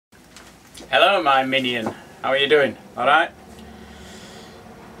Hello my minion, how are you doing? Alright?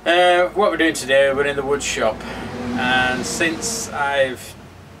 What we're doing today, we're in the wood shop, and since I've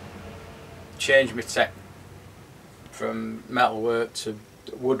changed my tech from metalwork to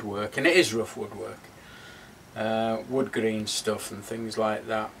woodwork, and it is rough woodwork, wood green stuff and things like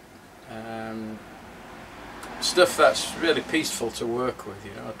that, stuff that's really peaceful to work with,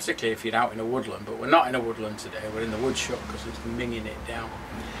 you know, particularly if you're out in a woodland. But we're not in a woodland today, we're in the wood shop because it's minging it down.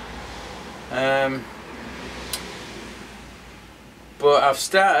 But I've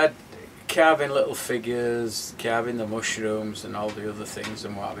started carving little figures, carving the mushrooms and all the other things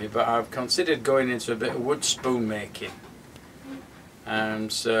and what have you, but I've considered going into a bit of wood spoon making.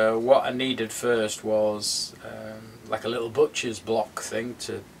 So what I needed first was like a little butcher's block thing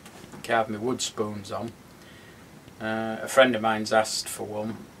to carve my wood spoons on. A friend of mine's asked for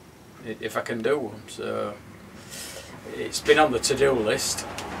one, if I can do one, so it's been on the to-do list,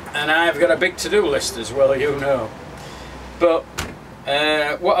 and I've got a big to-do list as well, you know. But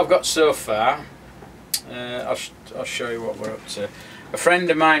what I've got so far, I'll show you what we're up to. A friend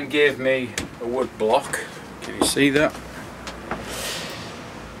of mine gave me a wood block. Can you see that?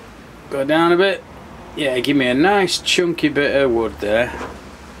 Go down a bit. Yeah, give me a nice chunky bit of wood there.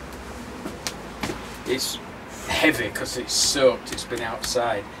 It's heavy because it's soaked, it's been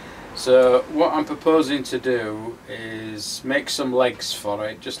outside. So what I'm proposing to do is make some legs for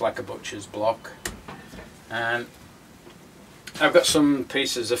it, just like a butcher's block. And I've got some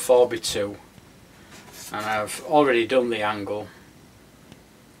pieces of 4x2, and I've already done the angle.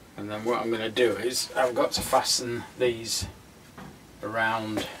 And then what I'm going to do is I've got to fasten these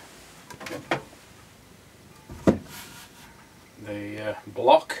around the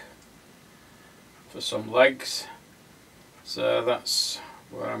block for some legs. So that's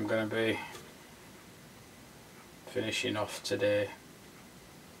where I'm going to be finishing off today.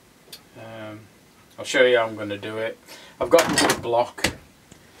 I'll show you how I'm going to do it. I've got the wood block,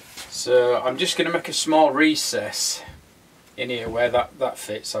 so I'm just going to make a small recess in here where that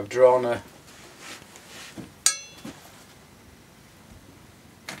fits. I've drawn a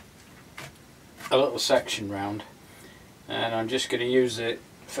little section round, and I'm just going to use it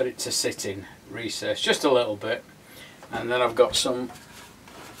for it to sit in, recess just a little bit. And then I've got some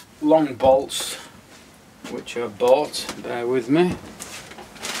long bolts which I bought, bear with me.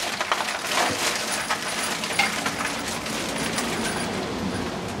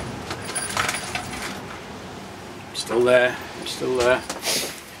 Still there, still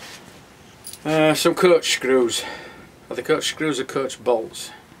there. Some coach screws. Are the coach screws or coach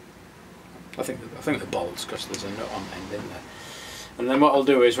bolts? I think they're bolts because there's a nut on the end in there. And then what I'll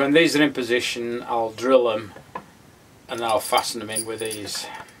do is when these are in position, I'll drill them and then I'll fasten them in with these.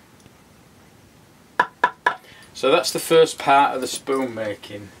 So that's the first part of the spoon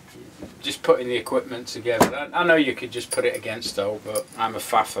making, just putting the equipment together. I know you could just put it against though, but I'm a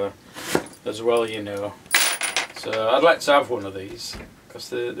faffer as well, you know. So I'd like to have one of these because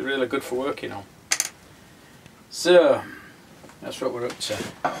they're really good for working on. So that's what we're up to.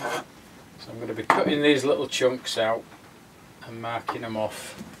 So I'm going to be cutting these little chunks out and marking them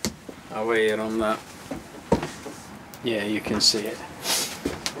off over here on that. Yeah, you can see it.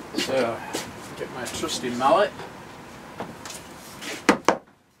 So get my trusty mallet.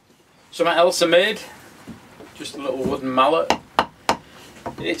 Something else I made, just a little wooden mallet.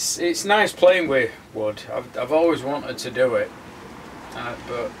 It's nice playing with wood. I've always wanted to do it,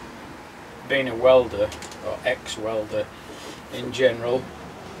 but being a welder or ex-welder in general,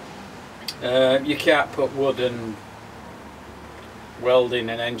 you can't put wood and welding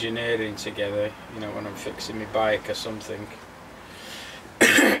and engineering together, you know, when I'm fixing my bike or something,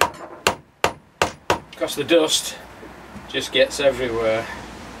 because the dust just gets everywhere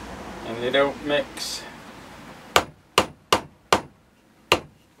and they don't mix.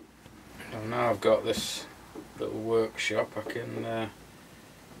 And now I've got this little workshop, I can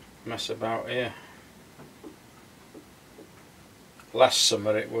mess about here. Last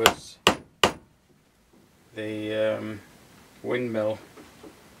summer it was the windmill,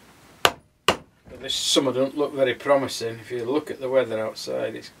 but this summer don't look very promising. If you look at the weather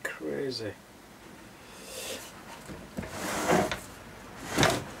outside, it's crazy.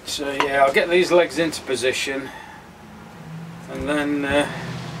 So yeah, I'll get these legs into position and then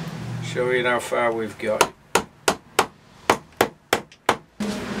show you how far we've got.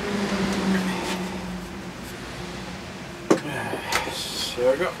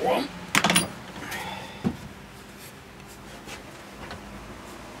 So I got one.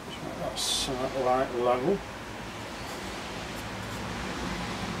 That's light level.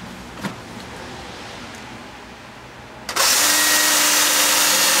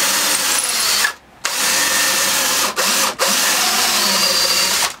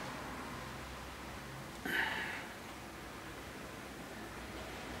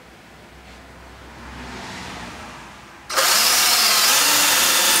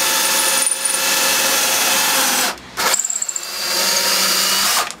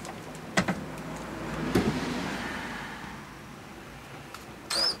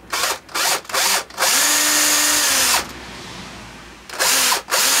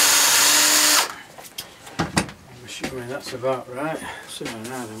 Assuming that's about right. So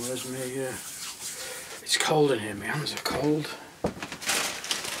now then, where's me? It's cold in here, my hands are cold.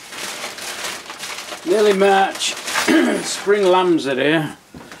 Nearly March, spring lambs are here,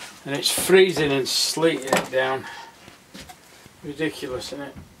 and it's freezing and sleeting it down. Ridiculous, isn't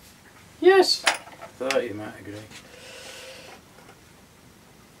it? Yes, I thought you might agree.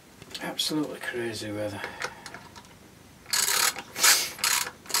 Absolutely crazy weather.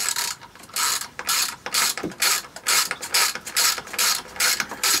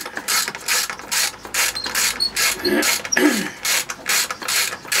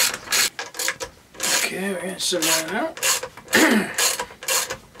 Okay, we're getting somewhere now.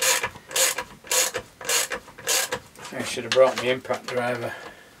 I should have brought my impact driver.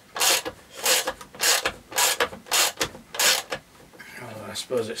 Oh, I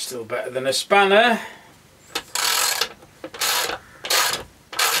suppose it's still better than a spanner.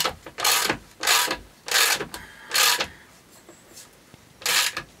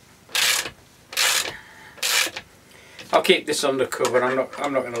 I'll keep this under cover. I'm not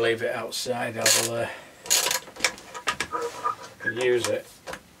going to leave it outside. I'll use it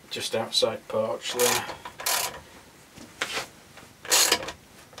just outside porch there.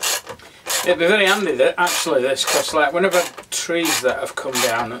 It'd be very handy that actually this, because like whenever trees that have come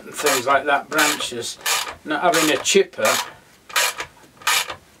down and things like that, branches, not having a chipper,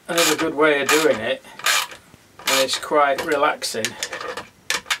 another good way of doing it, and it's quite relaxing.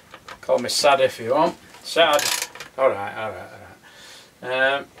 Call me sad if you want. Sad. Alright.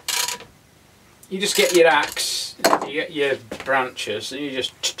 You just get your axe, you get your branches, and you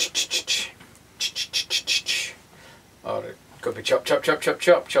just or it could be chop,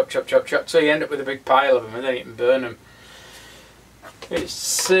 so you end up with a big pile of them, and then you can burn them. It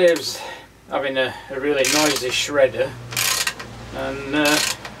saves having a really noisy shredder, and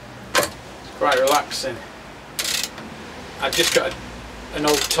it's quite relaxing. I've just got an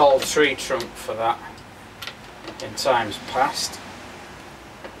old tall tree trunk for that in times past.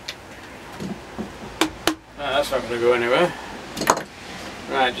 That's not going to go anywhere.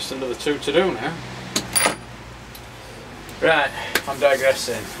 Right, just another two to do now. Right, I'm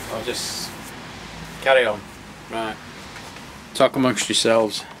digressing. I'll just carry on. Right, talk amongst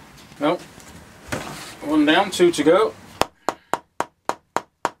yourselves. Well, one down, two to go.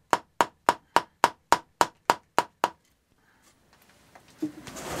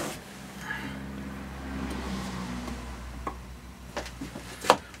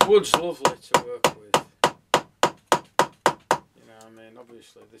 Wood's lovely to work with. You know what I mean?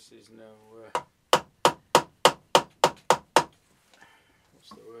 Obviously this is no what's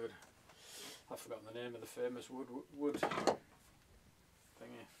the word? I've forgotten the name of the famous wood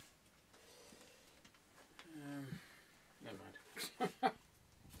thingy. Never mind.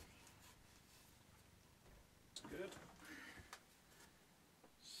 It's good.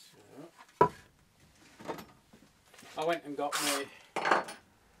 So I went and got my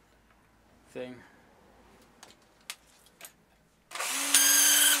thing.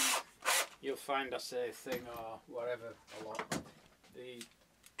 You'll find I say thing or whatever a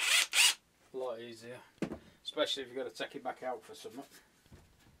lot easier, especially if you've got to take it back out for something.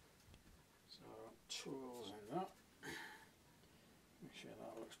 So tools in that. Make sure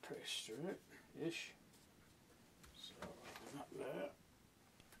that looks pretty straight-ish. So that there.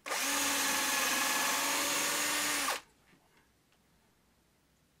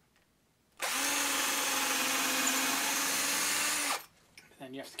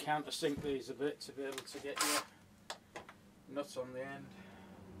 Then you have to countersink these a bit to be able to get your nut on the end.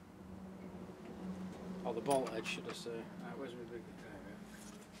 Or the bolt edge, should I say. Right, where's my big...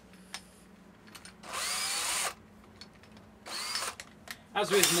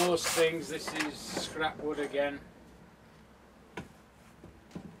 As with most things, this is scrap wood again. It's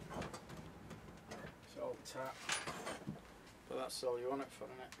all tat. But that's all you want it for,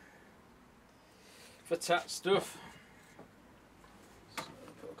 isn't it? For tat stuff. So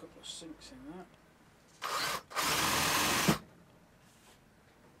I'll put a couple of sinks in that.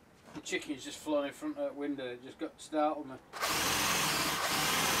 The chicken's just flown in front of that window, it just got startled me.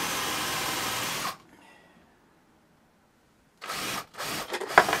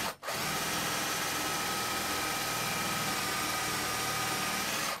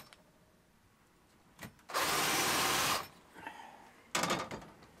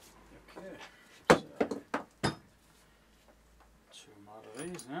 Okay, so 2 more of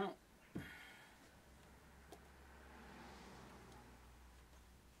these now.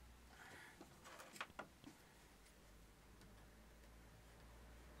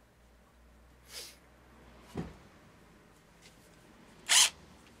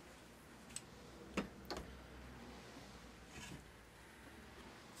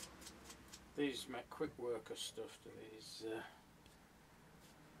 these make quick work of stuff, do these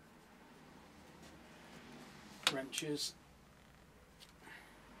wrenches.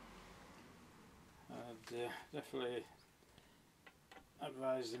 I'd definitely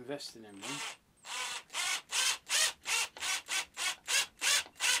advise investing in one.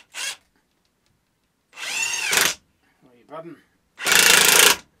 What are you badding?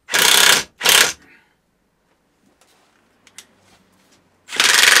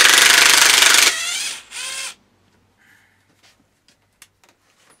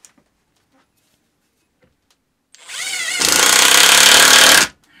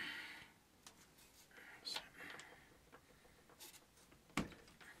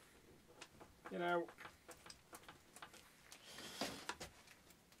 You know,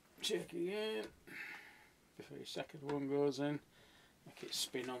 check again before your second one goes in. Make it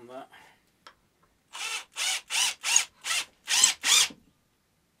spin on that.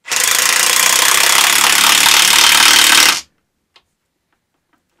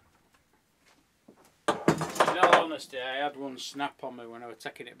 In all honesty, I had one snap on me when I was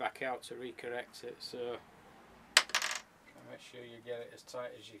taking it back out to recorrect it, so make sure you get it as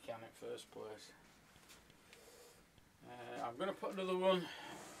tight as you can in first place. I'm going to put another one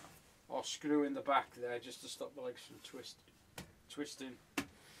or screw in the back there just to stop the legs from twisting.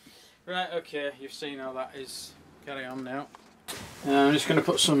 Right, okay, you've seen how that is. Carry on now. I'm just going to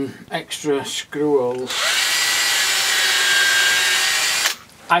put some extra screw holes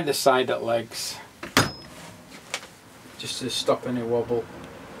either side at legs just to stop any wobble.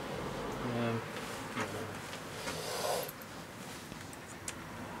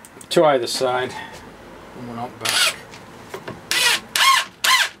 To either side and one up back.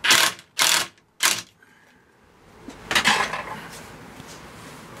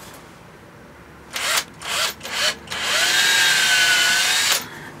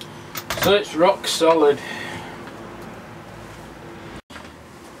 So it's rock solid.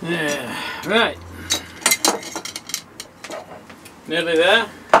 Yeah, right. Nearly there.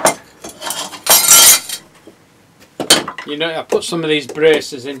 You know, I put some of these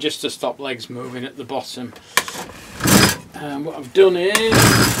braces in just to stop legs moving at the bottom. And what I've done is,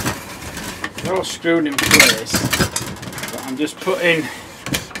 they're all screwed in place, but I'm just putting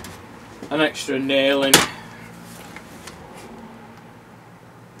an extra nail in.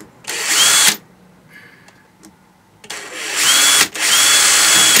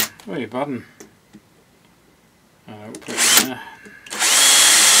 What are you badding? I'll put it in there.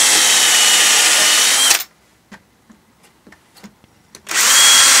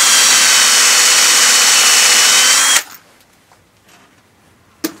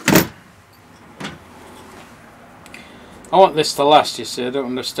 I want this to last, you see. I don't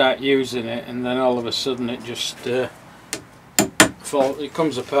want to start using it and then all of a sudden it just it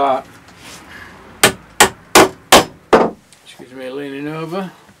comes apart. Excuse me, leaning over.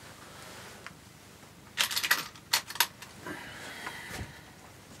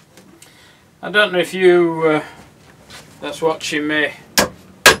 I don't know if you that's watching me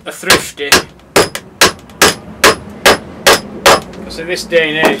are thrifty. So this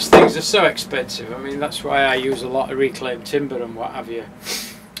day and age things are so expensive. I mean, that's why I use a lot of reclaimed timber and what have you.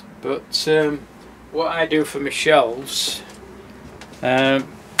 But what I do for my shelves, my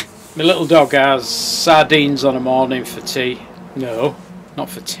little dog has sardines on a morning for tea. No, not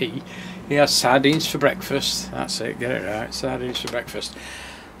for tea. He has sardines for breakfast. That's it, get it right, sardines for breakfast.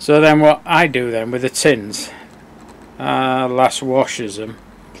 So then what I do then with the tins, Lass washes them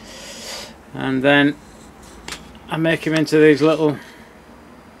and then I make them into these little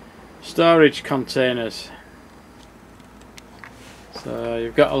storage containers. So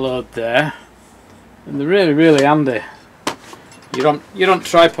you've got a load there, and they're really handy. You're on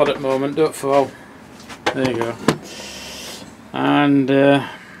tripod at the moment, don't fall. There you go. And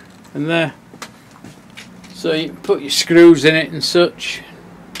there. So you can put your screws in it and such.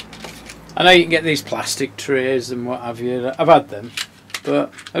 I know you can get these plastic trays and what have you. I've had them,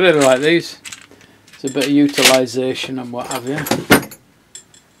 but I really like these. It's a bit of utilisation and what have you.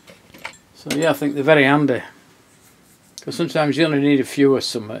 So yeah, I think they're very handy. Because sometimes you only need a few or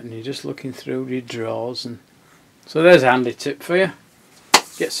something and you're just looking through your drawers. And so there's a handy tip for you.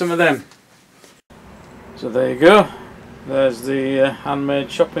 Get some of them. So there you go. There's the handmade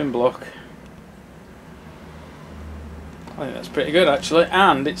chopping block. I think that's pretty good actually,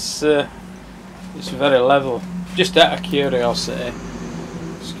 and it's very level. Just out of curiosity,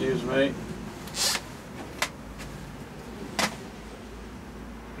 excuse me.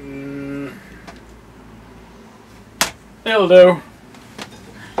 It'll do.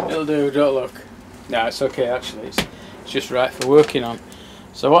 It'll do. Don't look. No, it's okay actually. It's just right for working on.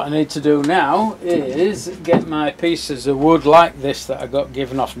 So what I need to do now is get my pieces of wood like this that I got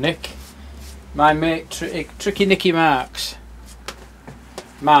given off Nick, my mate Tricky Nicky Marks.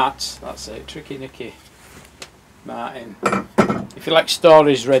 Marts, that's it, Tricky Nicky Martin. If you like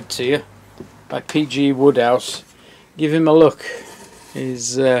stories read to you by P.G. Woodhouse, give him a look.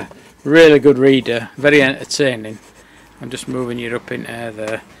 He's a really good reader, very entertaining. I'm just moving you up in air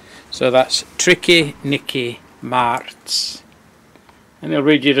there. So that's Tricky Nicky Marts. And he'll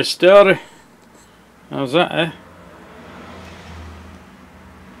read you the story. How's that, eh?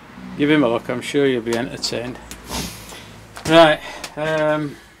 Give him a look, I'm sure you'll be entertained. Right,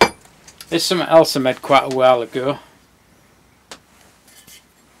 there's something else I made quite a while ago.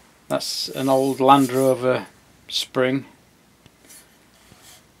 That's an old Land Rover spring.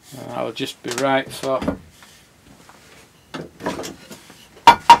 That'll just be right for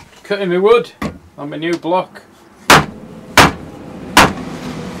cutting my wood on my new block.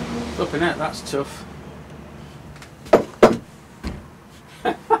 Flipping it, that's tough.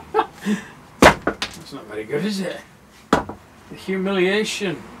 That's not very good, is it? The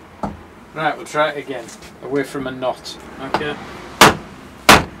humiliation. Right, we'll try it again. Away from a knot. Okay.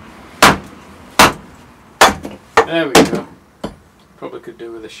 There we go. Probably could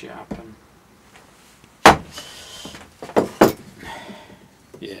do with a sharpen.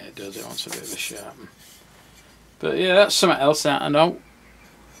 Yeah, it does. It wants a bit of a sharpen. But yeah, that's something else that I know.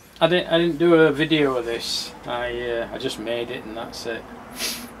 I didn't do a video of this. I just made it and that's it.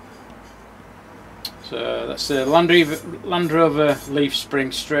 So that's the Land Rover leaf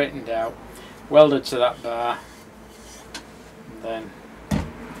spring straightened out, welded to that bar, and then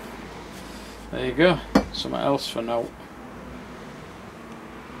there you go. Something else for now.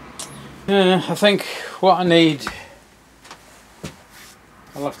 I think what I need,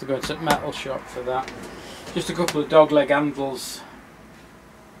 I'll have to go to the metal shop for that. Just a couple of dog leg handles,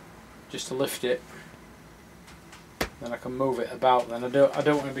 just to lift it. Then I can move it about. Then I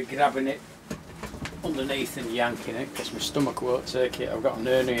don't want to be grabbing it underneath and yanking it because my stomach won't take it. I've got an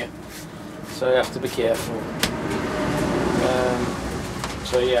hernia, so you have to be careful.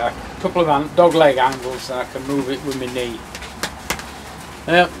 So yeah, a couple of dog leg angles and I can move it with my knee.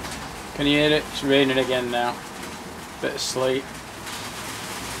 Yep, can you hear it? It's raining again now. Bit of sleet.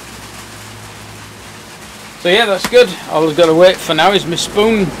 So yeah, that's good. All I've got to wait for now is my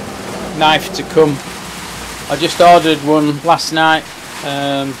spoon knife to come. I just ordered one last night.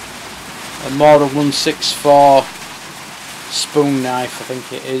 A Mora 164 spoon knife, I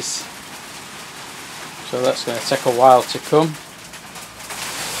think it is. So that's going to take a while to come.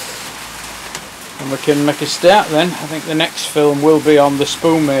 And we can make a start then. I think the next film will be on the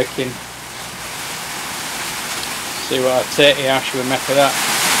spoon making. See what a tatey ash we make of that.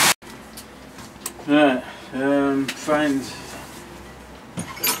 Right, find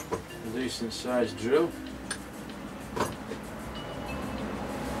a decent sized drill.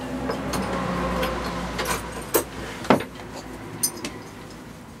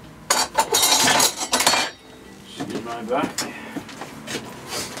 Back.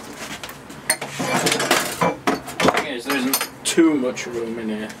 There isn't too much room in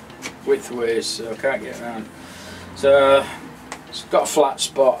here widthways, so I can't get around. So it's got a flat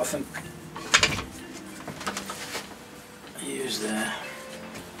spot, I think. I use there.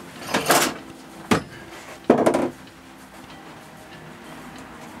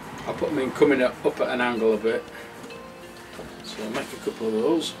 I'll put them in coming up at an angle a bit. So I'll make a couple of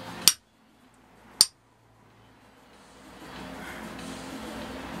those.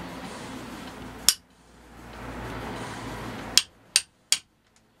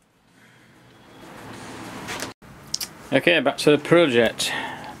 Okay, back to the project.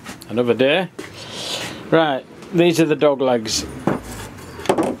 Another day. Right, these are the dog legs.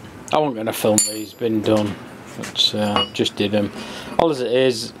 I wasn't going to film these, been done. But just did them. All as it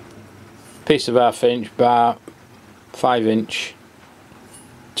is, piece of 1/2 inch bar, 5 inch,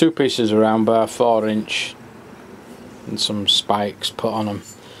 2 pieces of round bar, 4 inch, and some spikes put on them.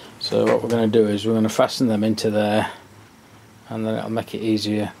 So what we're going to do is we're going to fasten them into there, and then it'll make it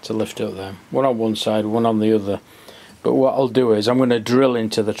easier to lift up them. One on one side, one on the other. But what I'll do is I'm going to drill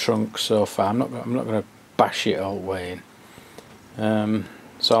into the trunk so far. I'm not going to bash it all the way in.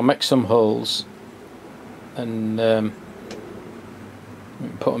 So I'll make some holes and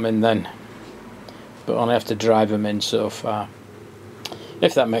put them in then. But only have to drive them in so far.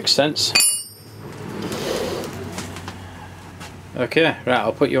 If that makes sense. Okay, right,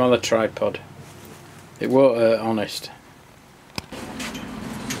 I'll put you on the tripod. It won't hurt, honest.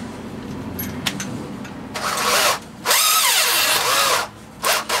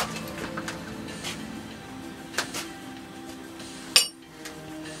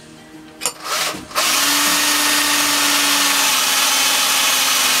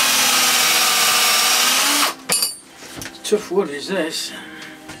 tough wood is this.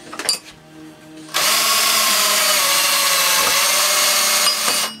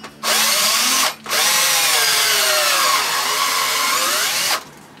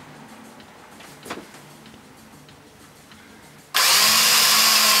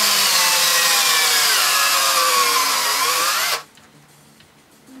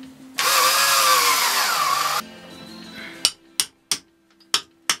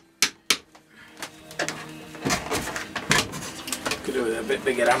 Could do with a bit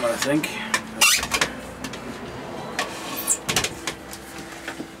bigger hammer, I think.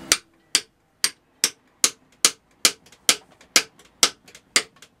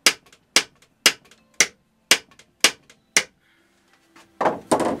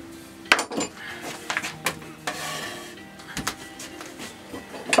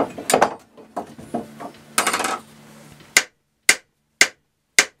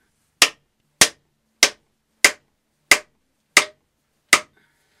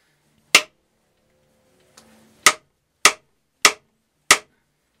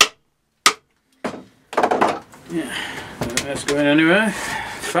 Yeah, that's going anywhere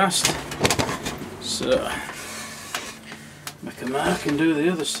fast. So make a mark and do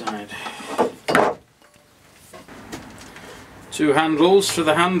the other side. 2 handles for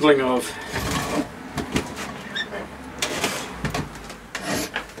the handling of.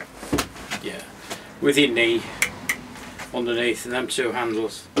 Yeah, with your knee underneath and them 2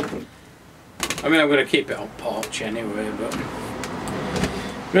 handles. I mean, I'm going to keep it on porch anyway, but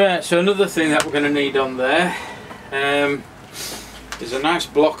right. So another thing that we're going to need on there is a nice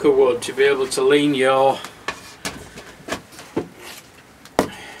block of wood to be able to lean your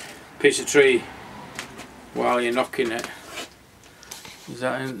piece of tree while you're knocking it. Is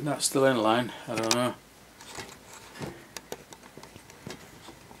that in, that's still in line? I don't know.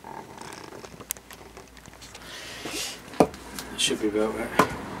 That should be about right.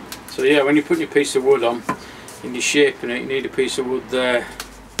 So yeah, when you put your piece of wood on and you're shaping it, you need a piece of wood there.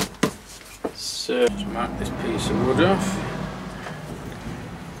 So just mark this piece of wood off.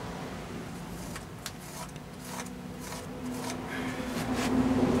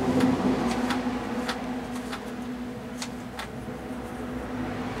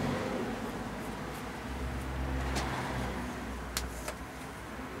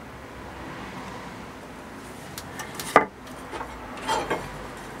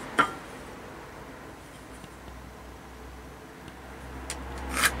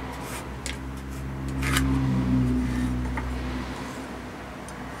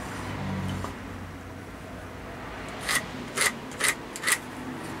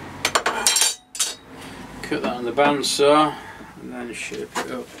 Cut that on the bandsaw and then shape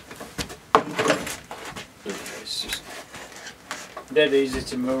it up. It's just dead easy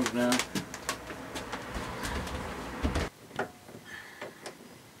to move now.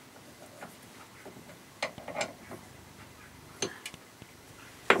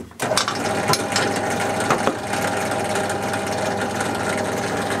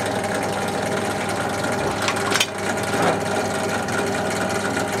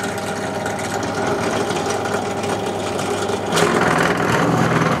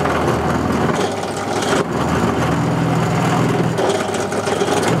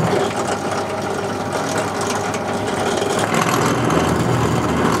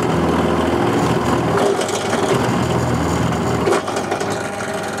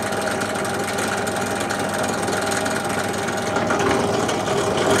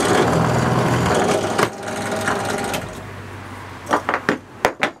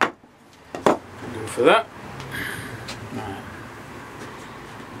 For that. Right.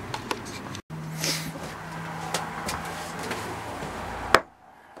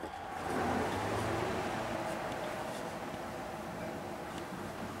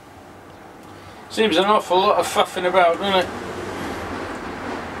 Seems an awful lot of faffing about, doesn't it?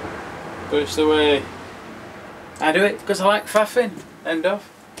 But it's the way I do it because I like faffing. End of.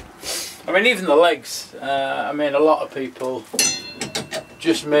 I mean, even the legs. I mean, a lot of people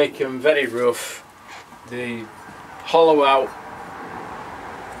just make them very rough. They hollow out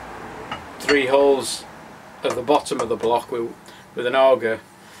 3 holes at the bottom of the block with an auger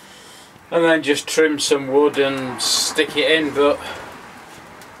and then just trim some wood and stick it in, but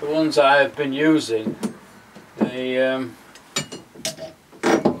the ones I have been using, they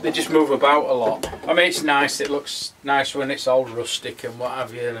just move about a lot. I mean, it's nice, it looks nice when it's all rustic and what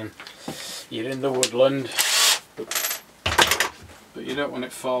have you and you're in the woodland, but you don't want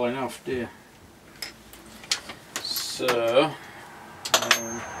it falling off, do you? So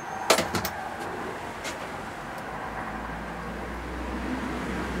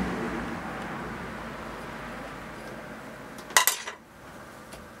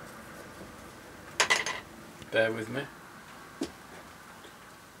bear with me.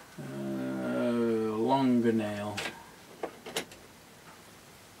 Longer nail. There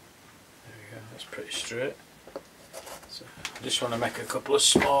we go, that's pretty straight. So I just want to make a couple of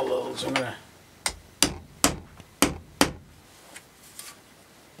small holes. I'm gonna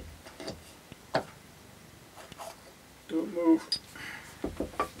don't move.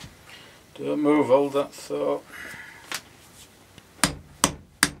 Don't move, hold that thought.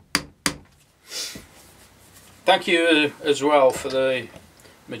 Thank you as well for the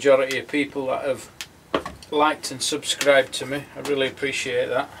majority of people that have liked and subscribed to me. I really appreciate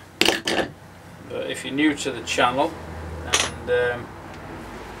that. But if you're new to the channel and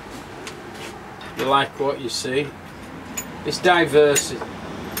you like what you see, it's diverse. It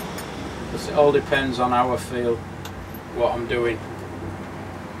all depends on how I feel, what I'm doing.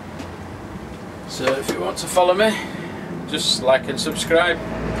 So if you want to follow me, just like and subscribe.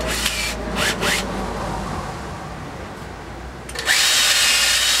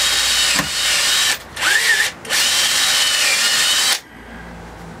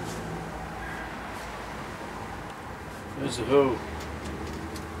 There's the hole.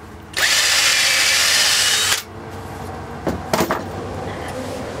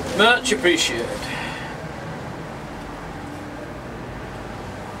 Much appreciated.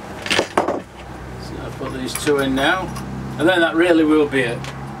 So I'll put these two in now, and then that really will be it.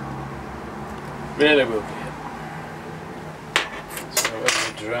 Really will be it. So there's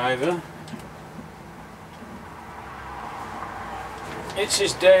the driver. It's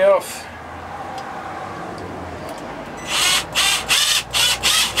his day off.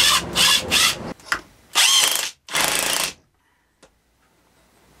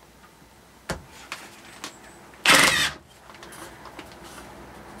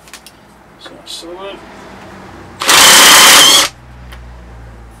 So that's solid.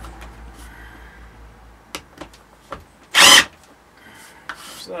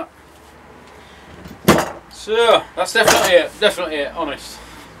 What's that? So that's definitely it, honest.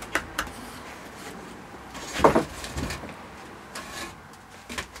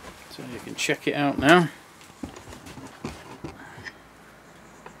 So you can check it out now.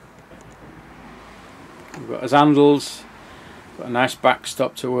 We've got his handles, got a nice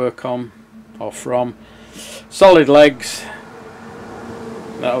backstop to work on or from, solid legs,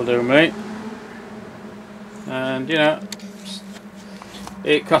 that'll do mate. And you know,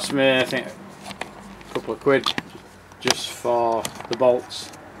 it cost me I think a couple of quid just for the bolts,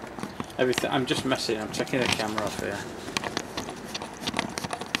 everything. I'm just messing, I'm taking the camera off here.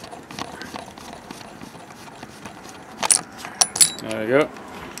 There we go.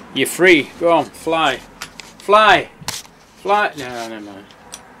 You're free, go on, fly, fly, fly. No, never mind.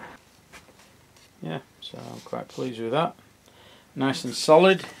 Yeah, so I'm quite pleased with that. Nice and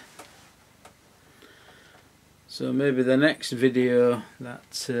solid. So maybe the next video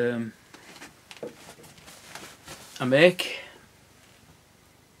that I make,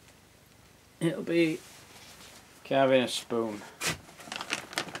 it'll be carving a spoon.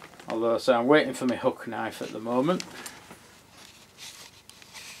 Although, so I'm waiting for my hook knife at the moment.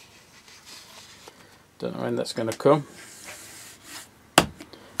 Don't know when that's going to come.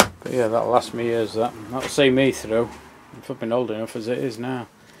 But yeah, that'll last me years, that'll see me through. I'm fucking old enough as it is now.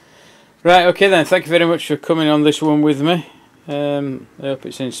 Right, okay then, thank you very much for coming on this one with me. I hope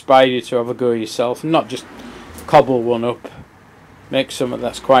it's inspired you to have a go yourself, not just cobble one up. Make something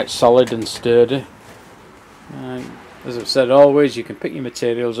that's quite solid and sturdy. As I've said always, you can pick your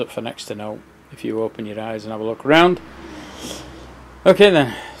materials up for next to no if you open your eyes and have a look around. Okay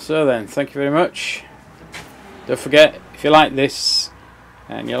then, so then, thank you very much. Don't forget, if you like this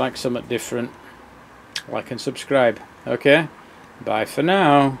and you like something different, like and subscribe. Okay, bye for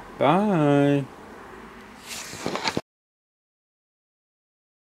now. Bye.